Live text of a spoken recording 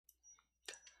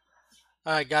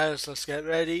Alright, guys, let's get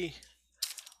ready.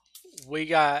 We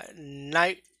got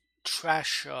Night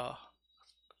Trasher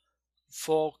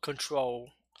Full Control.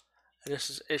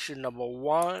 This is issue number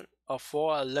one of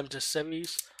four, a limited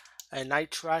series. And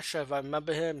Night Trasher, if I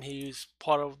remember him, he's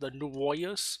part of the New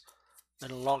Warriors.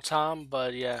 Been a long time,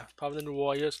 but yeah, probably the New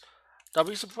Warriors. Don't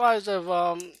be surprised if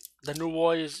the New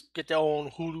Warriors get their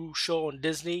own Hulu show on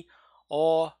Disney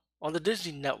or on the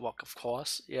Disney Network, of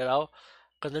course.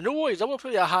 Because the New Warriors, they were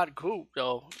pretty a hot group,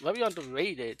 though. Very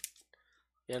underrated.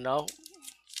 You know,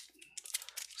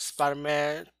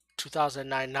 Spider-Man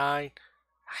 2009. I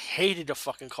hated the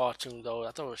fucking cartoon though. I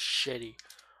thought it was shitty.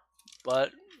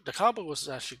 But the comic book was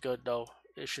actually good though.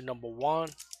 Issue number one.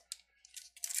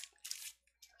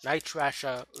 Night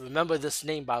Thrasher. Remember this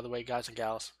name, by the way, guys and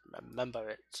gals. Remember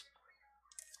it.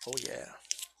 Oh yeah.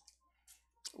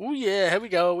 Oh yeah. Here we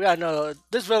go. We got another.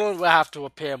 This villain will have to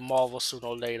appear in Marvel sooner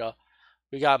or later.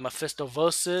 We got Mephisto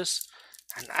versus.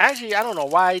 And actually, I don't know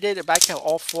why I did it, but I kept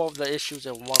all four of the issues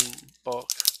in one book.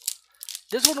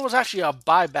 This one was actually a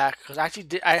buyback because I actually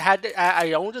did.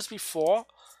 I owned this before,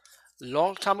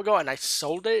 long time ago, and I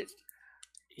sold it.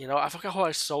 I forgot who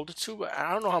I sold it to, but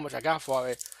I don't know how much I got for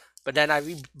it. But then I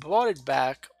bought it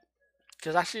back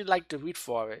because I actually like to read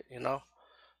for it.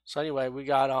 So anyway, we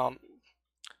got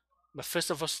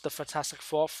Mephisto vs. the Fantastic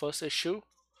Four first issue.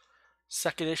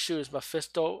 Second issue is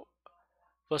Mephisto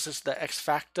versus the X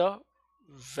Factor.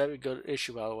 Very good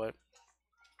issue, by the way.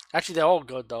 Actually, they're all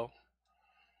good though.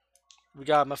 We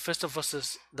got Mephisto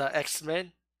versus the X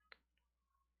Men.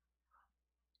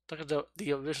 Look at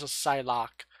the original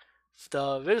Psylocke.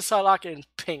 The original Psylocke in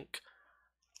pink.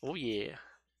 Oh yeah.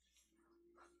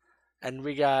 And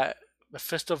we got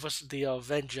Mephisto versus the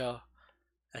Avenger,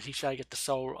 and he's trying to get the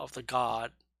soul of the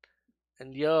god.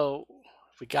 And yo,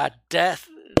 we got Death,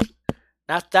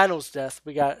 not Thanos' death.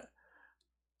 We got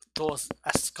Thor's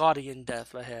Asgardian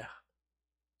death right here.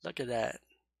 Look at that.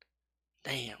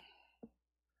 Damn.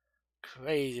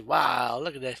 Crazy. Wow.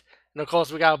 Look at this. And of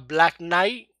course, we got Black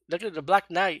Knight. Look at the Black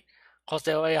Knight. Of course,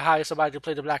 they already hired somebody to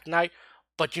play the Black Knight.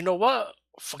 But you know what?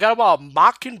 Forgot about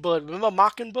Mockingbird. Remember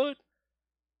Mockingbird?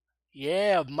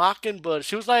 Yeah, Mockingbird.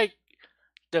 She was like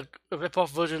the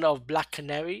rip-off version of Black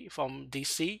Canary from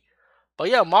DC. But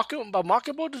yeah,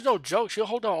 Mockingbird is no joke. She'll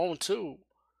hold her own too.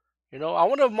 I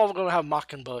wonder if Marvel gonna have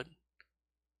Mockingbird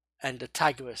and the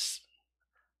Tigress.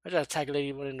 Imagine a tiger lady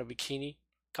in a bikini.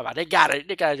 Come on, they got it.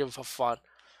 They gotta do it for fun.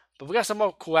 But we got some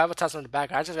more cool advertising in the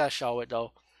back. I just gotta show it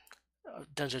though.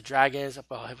 Dungeons and Dragons.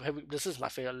 This is my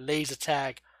favorite. Laser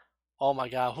Tag. Oh my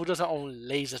god, who doesn't own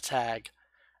Laser Tag?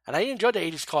 And I enjoyed the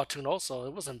 80s cartoon also.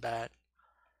 It wasn't bad.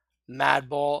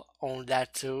 Madball owned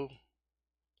that too.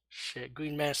 Shit,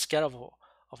 Green Man scared of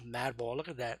Madball. Look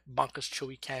at that. Bunkers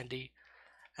Chewy Candy.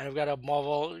 And we've got a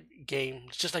Marvel game.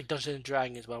 It's just like Dungeons and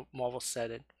Dragons, but Marvel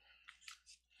setting.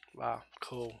 Wow,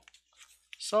 cool.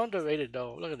 So underrated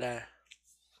though. Look at that.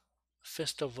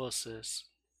 Fisto versus.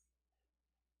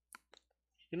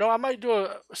 I might do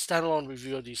a standalone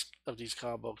review of these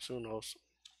comic books. Who knows?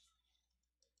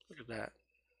 Look at that.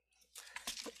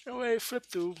 Anyway, flip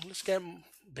through. Let's get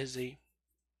busy.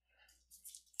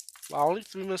 Wow, only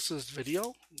 3 minutes of this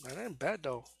video. That ain't bad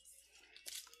though.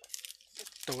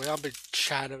 The way I've been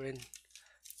chattering,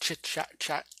 chit chat,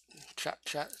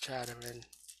 chattering.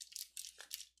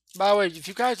 By the way, if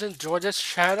you guys enjoy this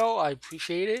channel, I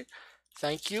appreciate it.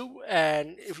 Thank you.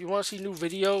 And if you want to see new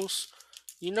videos,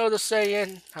 you know the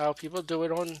saying, how people do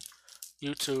it on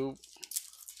YouTube.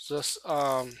 Just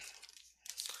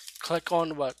click on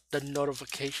the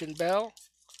notification bell,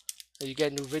 and you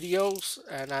get new videos.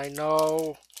 And I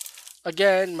know,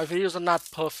 again, my videos are not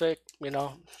perfect.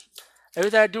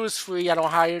 Everything I do is free. I don't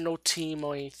hire no team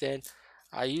or anything.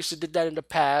 I used to did that in the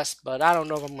past, but I don't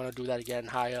know if I'm gonna do that again.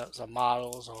 Hire some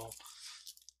models or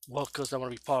workers that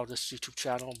want to be part of this YouTube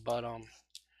channel. But I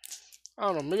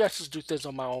don't know. Maybe I just do things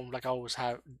on my own, like I always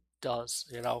have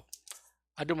does.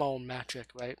 I do my own magic,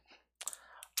 right?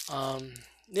 Um,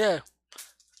 yeah.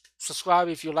 Subscribe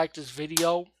if you like this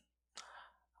video.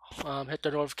 Hit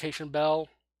the notification bell.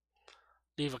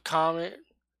 Leave a comment.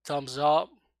 Thumbs up.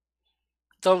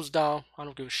 Thumbs down. I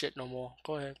don't give a shit no more.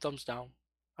 Go ahead. Thumbs down.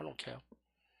 I don't care.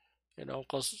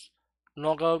 Because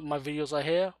longer my videos are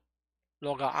here,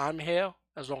 longer I'm here,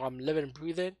 as long as I'm living and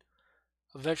breathing.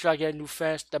 Eventually, I get new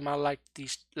fans that might like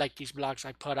these blogs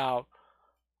I put out.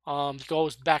 It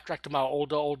goes back to my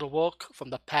older work from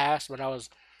the past when I was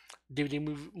DVD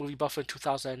movie buffer in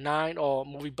 2009 or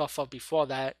movie buffer before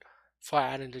that, before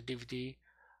I added the DVD.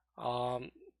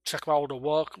 Check my older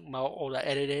work, my older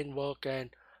editing work,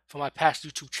 and for my past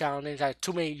YouTube channel names. I had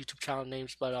too many YouTube channel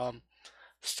names, but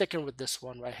sticking with this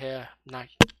one right here. I'm not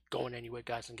going anywhere,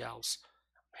 guys and gals.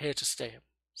 here to stay.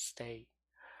 Stay.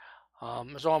 As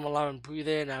long as I'm alive and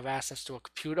breathing, I have access to a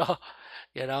computer,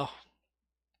 you know,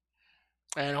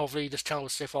 and hopefully this channel will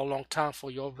stay for a long time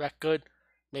for your record.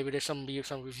 Maybe there's some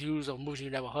reviews of movies you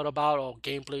never heard about or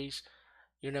gameplays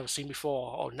you never seen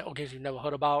before or games you never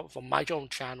heard about from my own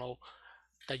channel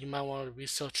that you might want to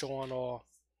research on or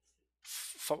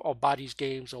buy these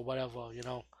games or whatever, you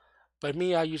know. But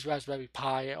me, I use Raspberry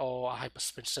Pi or a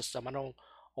Hyperspin system. I don't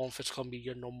own physical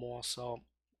media no more, so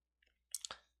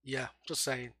yeah, just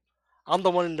saying. I'm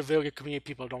the one in the video game community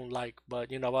people don't like,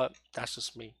 but you know what? That's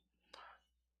just me.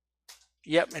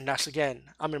 Yep, and that's again,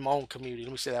 I'm in my own community.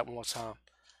 Let me say that one more time.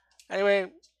 Anyway,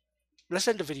 let's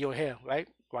end the video here, right?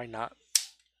 Why not?